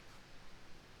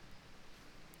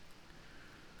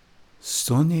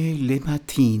Sonnet les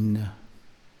matines.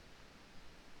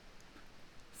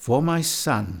 For my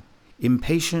son,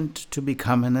 impatient to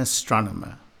become an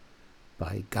astronomer,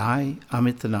 by Guy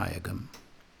Amithanayagam.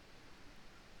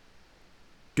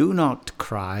 Do not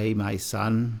cry, my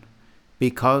son,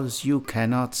 because you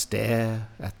cannot stare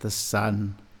at the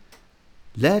sun.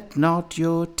 Let not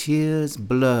your tears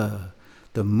blur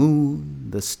the moon,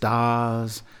 the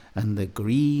stars, and the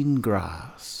green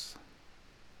grass.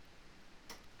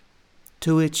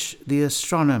 To which the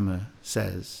astronomer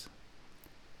says,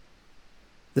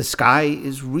 the sky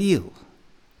is real.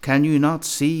 Can you not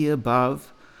see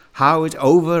above how it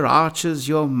overarches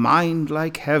your mind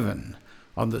like heaven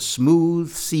on the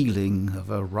smooth ceiling of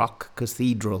a rock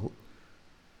cathedral?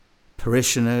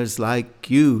 Parishioners like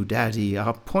you, Daddy,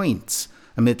 are points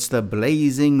amidst the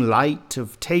blazing light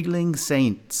of tailing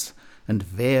saints and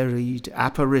varied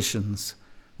apparitions.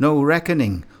 No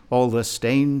reckoning all the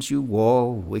stains you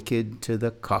wore wicked to the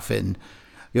coffin.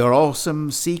 Your awesome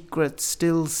secret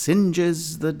still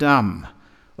singes the dumb,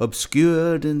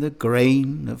 obscured in the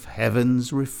grain of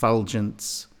heaven's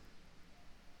refulgence.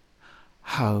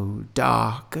 How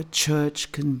dark a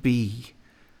church can be,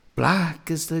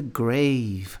 black as the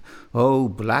grave, oh,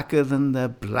 blacker than the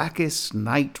blackest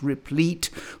night, replete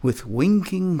with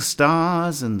winking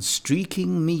stars and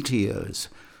streaking meteors,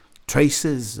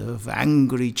 traces of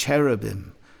angry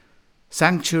cherubim.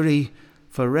 Sanctuary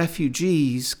for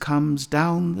refugees comes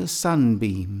down the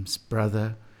sunbeams,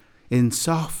 brother, in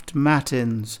soft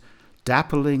matins,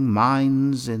 dappling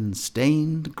minds in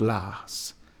stained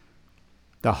glass.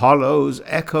 The hollows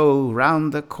echo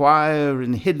round the choir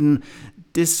in hidden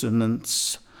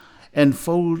dissonance,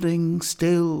 enfolding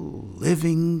still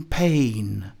living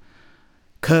pain.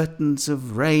 Curtains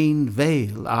of rain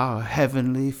veil our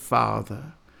heavenly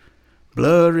Father,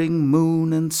 blurring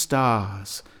moon and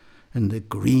stars and the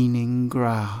greening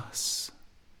grass.